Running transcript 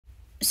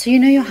So you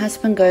know your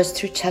husband goes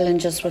through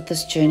challenges with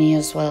this journey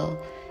as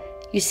well.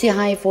 You see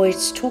how he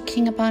avoids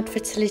talking about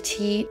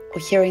fertility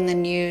or hearing the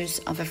news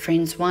of a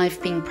friend's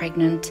wife being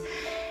pregnant,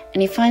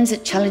 and he finds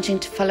it challenging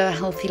to follow a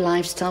healthy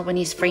lifestyle when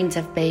his friends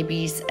have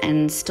babies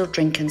and still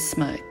drink and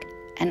smoke.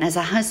 And as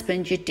a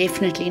husband, you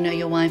definitely know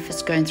your wife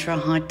is going through a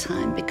hard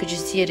time because you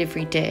see it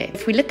every day.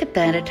 If we look at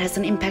that, it has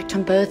an impact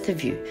on both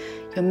of you.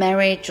 Your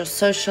marriage, your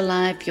social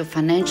life, your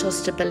financial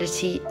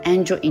stability,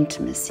 and your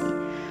intimacy.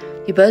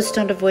 You both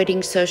start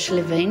avoiding social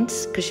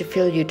events because you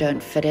feel you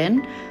don't fit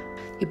in.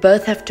 You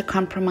both have to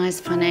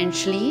compromise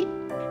financially,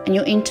 and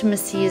your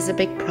intimacy is a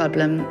big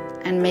problem,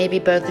 and maybe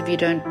both of you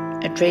don't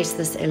address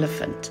this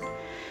elephant.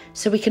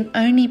 So we can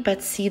only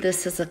but see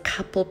this as a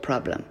couple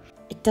problem.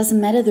 It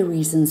doesn't matter the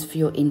reasons for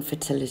your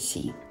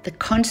infertility. The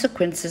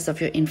consequences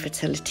of your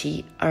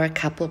infertility are a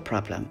couple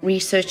problem.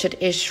 Research at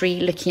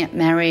Esri looking at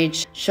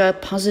marriage show a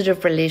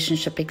positive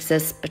relationship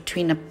exists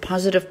between a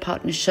positive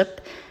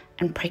partnership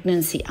and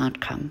pregnancy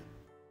outcome.